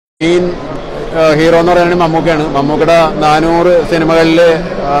Main hero എന്ന് പറയുന്നത് മമ്മൂക്കയാണ്. മമ്മൂക്കയുടെ 400 സിനിമകളിൽ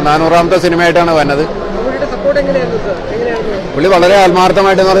 400ാമത്തെ സിനിമയായിട്ടാണ് വന്നത്. പുള്ളി വളരെ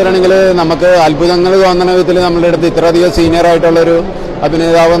ആത്മാർത്ഥമായിട്ടെന്ന് പറയുകയാണെങ്കിൽ നമുക്ക് അത്ഭുതങ്ങൾ തോന്നുന്ന വിധത്തിൽ നമ്മളുടെ അടുത്ത് ഇത്രയധികം സീനിയർ ആയിട്ടുള്ളൊരു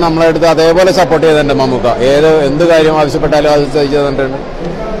അഭിനേതാവ് നമ്മളെ അടുത്ത് അതേപോലെ സപ്പോർട്ട് ചെയ്തിട്ടുണ്ട് മമ്മൂക്ക. എന്ത് കാര്യം ആവശ്യപ്പെട്ടാലും അത് ചെയ്തു തന്നിട്ടുണ്ട്.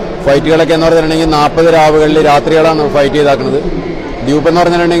 ഫൈറ്റുകളൊക്കെ എന്ന് പറഞ്ഞിട്ടുണ്ടെങ്കിൽ 40 രാവുകളിൽ രാത്രികളാണ് ഫൈറ്റ് ചെയ്താക്കുന്നത്. ഡ്യൂപ്പ് എന്ന്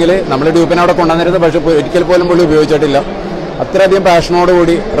പറഞ്ഞിട്ടുണ്ടെങ്കിൽ നമ്മൾ ഡ്യൂപ്പിനെ അവിടെ കൊണ്ടുവന്നിരുന്നത്, പക്ഷെ ഒരിക്കൽ പോലും പുള്ളി ഉപയോഗിച്ചിട്ടില്ല. അത്രയധികം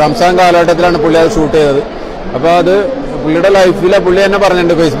പാഷനോടുകൂടി റംസാൻ കാലഘട്ടത്തിലാണ് പുള്ളി അത് ഷൂട്ട് ചെയ്തത്. അപ്പോൾ അത് പുള്ളിയുടെ ലൈഫിലെ പുള്ളി തന്നെ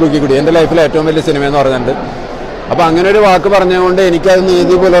പറഞ്ഞിട്ടുണ്ട് ഫേസ്ബുക്കിൽ കൂടി, എൻ്റെ ലൈഫിലെ ഏറ്റവും വലിയ സിനിമയെന്ന് പറഞ്ഞിട്ടുണ്ട്. അപ്പോൾ അങ്ങനെ ഒരു വാക്ക് പറഞ്ഞുകൊണ്ട് എനിക്കത്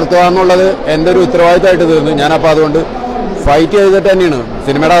നീതി പുലർത്തുക എന്നുള്ളത് എൻ്റെ ഒരു ഉത്തരവാദിത്തമായിട്ട് തീർന്നു. ഞാനപ്പോൾ അതുകൊണ്ട് ഫൈറ്റ് ചെയ്തിട്ട് തന്നെയാണ്,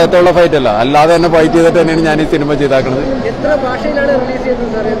 സിനിമയുടെ അകത്തുള്ള ഫൈറ്റ് അല്ല, അല്ലാതെ തന്നെ ഫൈറ്റ് ചെയ്തിട്ട് തന്നെയാണ് ഞാൻ ഈ സിനിമ ചെയ്താക്കുന്നത്.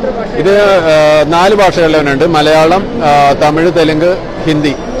 ഇത് 4 ഭാഷകളിലുണ്ട്: മലയാളം, തമിഴ്, തെലുങ്ക്,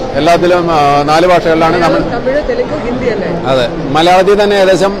 ഹിന്ദി. എല്ലാത്തിലും 4 ഭാഷകളിലാണ് നമ്മൾ. അതെ, മലയാളത്തിൽ തന്നെ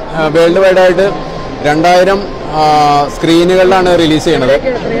ഏകദേശം വേൾഡ് വൈഡ് ആയിട്ട് 2000 സ്ക്രീനുകളിലാണ് റിലീസ് ചെയ്യുന്നത്.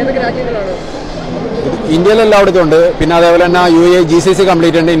 ഇന്ത്യയിലെല്ലായിടത്തും ഉണ്ട്. പിന്നെ അതേപോലെ തന്നെ UAE GCC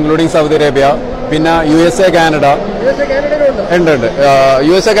കംപ്ലീറ്റ് ഉണ്ട്, ഇൻക്ലൂഡിങ് സൗദി അറേബ്യ. പിന്നെ USA, കാനഡ ഉണ്ട്.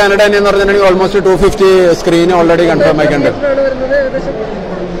 USA, കാനഡ എന്ന് പറഞ്ഞിട്ടുണ്ടെങ്കിൽ ഓൾമോസ്റ്റ് 250 സ്ക്രീൻ ഓൾറെഡി കൺഫേം ആയിട്ടുണ്ട്.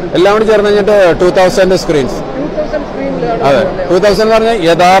 എല്ലാം കൂടി ചേർന്ന് കഴിഞ്ഞിട്ട് 2000 സ്ക്രീൻസ്. അതെ, 2000 എന്ന് പറഞ്ഞാൽ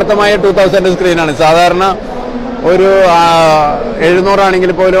യഥാർത്ഥമായ 2000 സ്ക്രീനാണ്. സാധാരണ ഒരു 700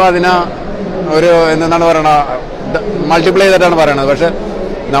 ആണെങ്കിൽ പോലും അതിന് ഒരു എന്താണ് പറയണ മൾട്ടിപ്ലൈ ചെയ്തിട്ടാണ് പറയണത്. പക്ഷെ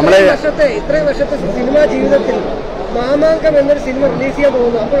നമ്മളെ ഇത്രയും വർഷത്തെ സിനിമാ ജീവിതത്തിൽ മാമാങ്കം എന്നൊരു സിനിമ റിലീസ് ചെയ്യാൻ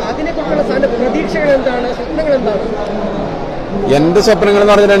പോകുന്നു. അപ്പോൾ അതിനെക്കുറിച്ചുള്ള പ്രതീക്ഷകൾ എന്താണ്, സ്വപ്നങ്ങൾ എന്താണ്? എന്റെ സ്വപ്നങ്ങൾ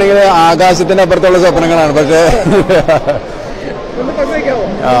എന്ന് പറഞ്ഞിട്ടുണ്ടെങ്കിൽ ആകാശത്തിന്റെ അപ്പുറത്തുള്ള സ്വപ്നങ്ങളാണ്. പക്ഷേ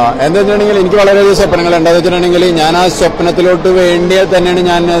എന്താ വെച്ചിട്ടുണ്ടെങ്കിൽ എനിക്ക് വളരെയധികം സ്വപ്നങ്ങൾ എന്താണെന്ന് വെച്ചിട്ടുണ്ടെങ്കിൽ ഞാൻ ആ സ്വപ്നത്തിലോട്ട് വേണ്ടി തന്നെയാണ്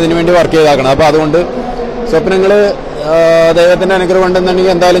ഞാൻ അതിനു വേണ്ടി വർക്ക് ചെയ്താക്കണം. അപ്പൊ അതുകൊണ്ട് സ്വപ്നങ്ങൾ ദൈവത്തിന്റെ അനുഗ്രഹം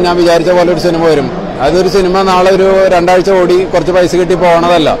ഉണ്ടെന്നുണ്ടെങ്കിൽ എന്തായാലും ഞാൻ വിചാരിച്ച പോലെ ഒരു സിനിമ വരും. അതൊരു സിനിമ നാളെ ഒരു 2 ആഴ്ച ഓടി കുറച്ച് പൈസ കിട്ടി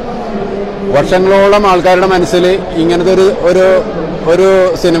പോകണതല്ല. വർഷങ്ങളോളം ആൾക്കാരുടെ മനസ്സിൽ ഇങ്ങനത്തെ ഒരു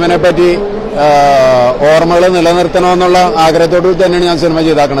സിനിമനെ പറ്റി ഓർമ്മകൾ നിലനിർത്തണമെന്നുള്ള ആഗ്രഹത്തോട് തന്നെയാണ് ഞാൻ സിനിമ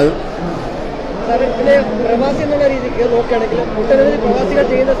ചെയ്താക്കുന്നത്. പ്രവാസി എന്നുള്ള രീതിക്ക് നോക്കുകയാണെങ്കിൽ ഒട്ടനവധി പ്രവാസികൾ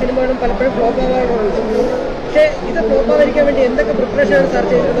ചെയ്യുന്ന സിനിമകളും പലപ്പോഴും ഫ്ലോപ്പ് ആവാറുണ്ട്. പക്ഷേ ഇത് ഫ്ലോപ്പ് ആവാതിരിക്കാൻ വേണ്ടി എന്തൊക്കെ പ്രിപ്പറേഷനാണ് സാർ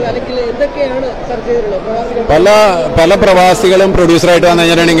ചെയ്തിട്ടുള്ളത്, അല്ലെങ്കിൽ എന്തൊക്കെയാണ് സാർ ചെയ്തിട്ടുള്ളത്? പല പ്രവാസികളും പ്രൊഡ്യൂസറായിട്ട് വന്നു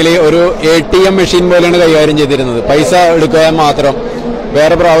കഴിഞ്ഞിട്ടുണ്ടെങ്കിൽ ഒരു ATM മെഷീൻ പോലെയാണ് കൈകാര്യം ചെയ്തിരുന്നത്. പൈസ എടുക്കുക മാത്രം,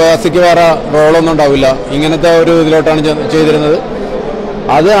 വേറെ പ്രവാസിക്ക് വേറെ റോളൊന്നും ഉണ്ടാവില്ല. ഇങ്ങനത്തെ ഒരു ഇതിലോട്ടാണ് ചെയ്തിരുന്നത്.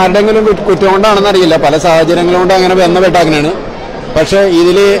 അത് ആരുടെങ്കിലും കുറ്റം കൊണ്ടാണെന്നറിയില്ല, പല സാഹചര്യങ്ങൾ കൊണ്ട് അങ്ങനെ ബന്ധപ്പെട്ടാക്കനാണ്. പക്ഷെ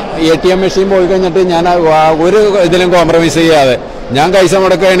ഇതിൽ ATM മെഷീൻ പോയി കഴിഞ്ഞിട്ട് ഞാൻ ഒരു ഇതിലും കോംപ്രമൈസ് ചെയ്യാതെ ഞാൻ പൈസ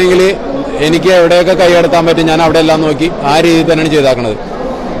മുടക്കുകയാണെങ്കിൽ എനിക്ക് എവിടെയൊക്കെ കൈയെടുത്താൻ പറ്റും ഞാൻ അവിടെ എല്ലാം നോക്കി ആ രീതിയിൽ തന്നെയാണ് ചെയ്താക്കുന്നത്.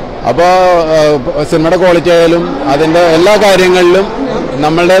 അപ്പോൾ സിനിമയുടെ ക്വാളിറ്റി ആയാലും അതിൻ്റെ എല്ലാ കാര്യങ്ങളിലും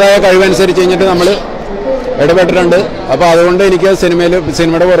നമ്മളുടേതായ കഴിവനുസരിച്ച് കഴിഞ്ഞിട്ട് നമ്മൾ ഇടപെട്ടിട്ടുണ്ട്. അപ്പോൾ അതുകൊണ്ട് എനിക്ക്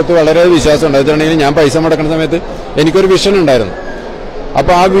സിനിമയുടെ പുറത്ത് വളരെ വിശ്വാസമുണ്ട്. അതുകൊണ്ടെങ്കിൽ ഞാൻ പൈസ മുടക്കുന്ന സമയത്ത് എനിക്കൊരു വിഷൻ ഉണ്ടായിരുന്നു.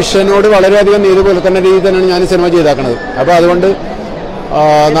 അപ്പോൾ ആ വിഷനോട് വളരെയധികം നീതി പുലർത്തുന്ന രീതിയിൽ തന്നെയാണ് ഞാൻ സിനിമ ചെയ്താക്കുന്നത്. അപ്പോൾ അതുകൊണ്ട്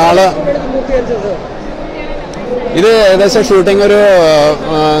നാളെ ഇത് ഏകദേശം ഷൂട്ടിംഗ് ഒരു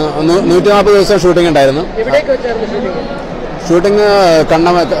 140 ദിവസം ഷൂട്ടിംഗ് ഉണ്ടായിരുന്നു. ഷൂട്ടിംഗ്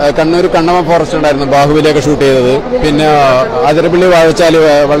കണ്ണൂർ കണ്ണമ ഫോറസ്റ്റ് ഉണ്ടായിരുന്നു, ബാഹുബലിയൊക്കെ ഷൂട്ട് ചെയ്തത്. പിന്നെ അതിരപ്പള്ളി വാഴച്ചാല്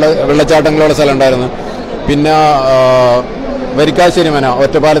വെള്ളച്ചാട്ടങ്ങളുള്ള സ്ഥലം ഉണ്ടായിരുന്നു. പിന്നെ വരിക്കാശ്ശേരിമന,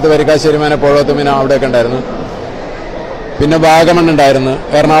 ഒറ്റപ്പാലത്ത് വരിക്കാശ്ശേരിമന, പുഴവത്തുമന അവിടെയൊക്കെ ഉണ്ടായിരുന്നു. പിന്നെ വാഗമൺ ഉണ്ടായിരുന്നു.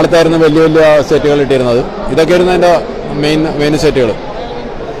 എറണാകുളത്തായിരുന്നു വലിയ വലിയ സെറ്റുകൾ ഇട്ടിരുന്നത്. ഇതൊക്കെയായിരുന്നു അതിന്റെ മെയിൻ സെറ്റുകൾ.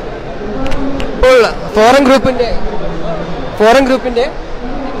 ഇപ്പോൾ ഫോറൻ ഗ്രൂപ്പിന്റെ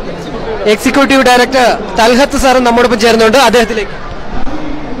എക്സിക്യൂട്ടീവ് ഡയറക്ടർ തൽഹത്ത് സാർ നമ്മോടൊപ്പം ചേർന്നുണ്ട്. അദ്ദേഹത്തിലേക്ക്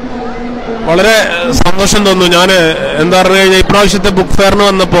വളരെ സന്തോഷം തോന്നുന്നു. ഞാൻ എന്താ പറഞ്ഞു കഴിഞ്ഞാൽ ഇപ്രാവശ്യത്തെ ബുക്ക് ഫെയറിന്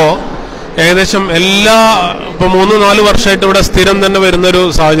വന്നപ്പോ ഏകദേശം ഇപ്പൊ 3-4 വർഷമായിട്ട് ഇവിടെ സ്ഥിരം തന്നെ വരുന്നൊരു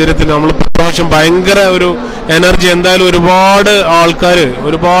സാഹചര്യത്തിൽ നമ്മൾ പ്രാവശ്യം ഭയങ്കര ഒരു എനർജി. എന്തായാലും ഒരുപാട് ആൾക്കാർ,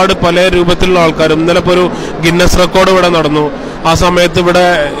 ഒരുപാട് പല രൂപത്തിലുള്ള ആൾക്കാർ. ഇന്നലെ ഇപ്പോൾ ഒരു ഗിന്നസ് റെക്കോർഡ് ഇവിടെ നടന്നു. ആ സമയത്ത് ഇവിടെ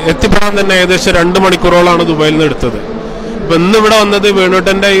എത്തിപ്പെടാൻ തന്നെ ഏകദേശം 2 മണിക്കൂറോളാണ് ദുബായിൽ നിന്ന് എടുത്തത്. അപ്പൊ ഇന്ന് ഇവിടെ വന്നത്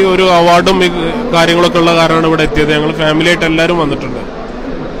വേണുട്ടന്റെ ഈ ഒരു അവാർഡും ഈ കാര്യങ്ങളൊക്കെ ഉള്ള കാരണമാണ് ഇവിടെ എത്തിയത്. ഞങ്ങൾ ഫാമിലിയായിട്ട് എല്ലാവരും വന്നിട്ടുണ്ട്.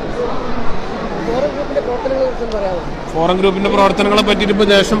 ഫോറൻ ഗ്രൂപ്പിന്റെ പ്രവർത്തനങ്ങളെ പറ്റിയിട്ട് ഇപ്പോൾ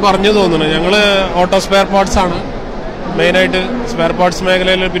ശേഷം പറഞ്ഞു തോന്നുന്നു. ഞങ്ങൾ ഓട്ടോ സ്പെയർ പാർട്സ് ആണ് മെയിനായിട്ട്, സ്പെയർ പാർട്സ്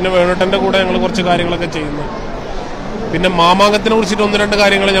മേഖലയിൽ. പിന്നെ വേണുട്ടന്റെ കൂടെ ഞങ്ങൾ കുറച്ച് കാര്യങ്ങളൊക്കെ ചെയ്യുന്നു. പിന്നെ മാമാങ്കത്തിനെ കുറിച്ചിട്ട് 1-2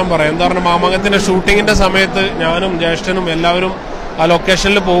 കാര്യങ്ങൾ ഞാൻ പറയാം. എന്താ പറഞ്ഞാൽ മാമാങ്കത്തിന്റെ ഷൂട്ടിങ്ങിന്റെ സമയത്ത് ഞാനും ജ്യേഷ്ഠനും എല്ലാവരും ആ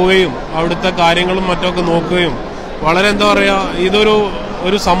ലൊക്കേഷനിൽ പോവുകയും അവിടുത്തെ കാര്യങ്ങളും മറ്റൊക്കെ നോക്കുകയും വളരെ എന്താ പറയുക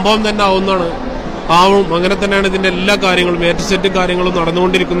ഇതൊരു സംഭവം തന്നെ ആവും. അങ്ങനെ തന്നെയാണ് ഇതിന്റെ എല്ലാ കാര്യങ്ങളും, എ സെറ്റ് കാര്യങ്ങളും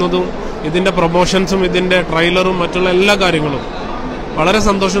നടന്നുകൊണ്ടിരിക്കുന്നതും. ഇതിന്റെ പ്രൊമോഷൻസും ഇതിന്റെ ട്രെയിലറും മറ്റുള്ള എല്ലാ കാര്യങ്ങളും വളരെ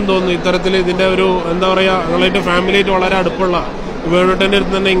സന്തോഷം തോന്നുന്നു. ഇത്തരത്തിൽ ഇതിന്റെ ഒരു എന്താ പറയാ, ഞങ്ങളായിട്ട് ഫാമിലിയായിട്ട് വളരെ അടുപ്പുള്ള വേണുട്ടന്റെ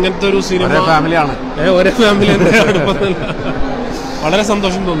അടുത്ത് തന്നെ ഇങ്ങനത്തെ ഒരു സിനിമ ഫാമിലിയാണ്, ഒരേ ഫാമിലി അടുപ്പത്തില്ല. വളരെ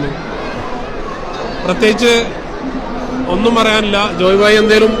സന്തോഷം തോന്നുന്നു. പ്രത്യേകിച്ച് ഒന്നും പറയാനില്ല. ജോയ് ഭായി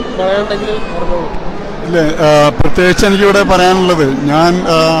എന്തെങ്കിലും പറയാനുണ്ടെങ്കിൽ പറഞ്ഞോളൂ. ഇല്ലേ, പ്രത്യേകിച്ച് എനിക്കിവിടെ പറയാനുള്ളത്, ഞാൻ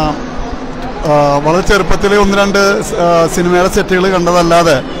വളരെ ചെറുപ്പത്തിൽ 1-2 സിനിമയുടെ സെറ്റുകൾ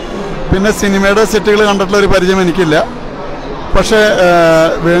കണ്ടതല്ലാതെ പിന്നെ സിനിമയുടെ സെറ്റുകൾ കണ്ടിട്ടുള്ള ഒരു പരിചയം എനിക്കില്ല. പക്ഷേ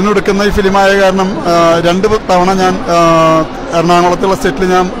വേണു എടുക്കുന്ന ഈ ഫിലിമായ കാരണം 2 തവണ ഞാൻ എറണാകുളത്തുള്ള സെറ്റിൽ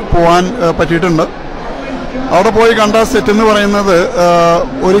ഞാൻ പോകാൻ പറ്റിയിട്ടുണ്ട്. അവിടെ പോയി കണ്ട സെറ്റ് എന്ന് പറയുന്നത്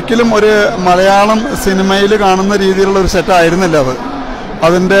ഒരിക്കലും ഒരു മലയാളം സിനിമയിൽ കാണുന്ന രീതിയിലുള്ള ഒരു സെറ്റായിരുന്നില്ല അത്.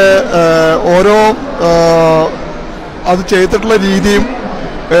 അതിൻ്റെ ഓരോ അത് ചെയ്തിട്ടുള്ള രീതിയും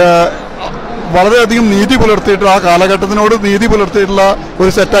വളരെയധികം നീതി പുലർത്തിയിട്ടുള്ള, ആ കാലഘട്ടത്തിനോട് നീതി പുലർത്തിയിട്ടുള്ള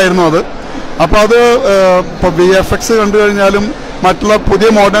ഒരു സെറ്റായിരുന്നു അത്. അപ്പോൾ അത് ഇപ്പോൾ VFX കണ്ടു കഴിഞ്ഞാലും മറ്റുള്ള പുതിയ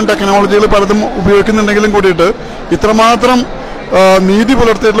മോഡേൺ ടെക്നോളജികൾ പലതും ഉപയോഗിക്കുന്നുണ്ടെങ്കിലും കൂടിയിട്ട് ഇത്രമാത്രം നീതി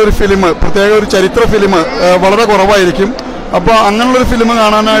പുലർത്തിയിട്ടുള്ള ഒരു ഫിലിം, പ്രത്യേക ഒരു ചരിത്ര ഫിലിം വളരെ കുറവായിരിക്കും. അപ്പോൾ അങ്ങനെയുള്ളൊരു ഫിലിം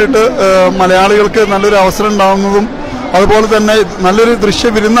കാണാനായിട്ട് മലയാളികൾക്ക് നല്ലൊരു അവസരം ഉണ്ടാവുന്നതും അതുപോലെ തന്നെ നല്ലൊരു ദൃശ്യ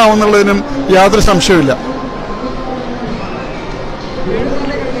വിരുന്നാവുന്നുള്ളതിനും യാതൊരു സംശയമില്ല.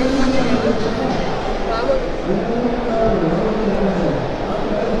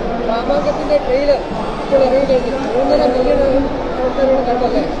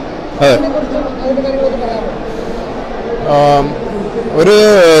 ഒരു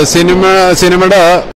സിനിമയുടെ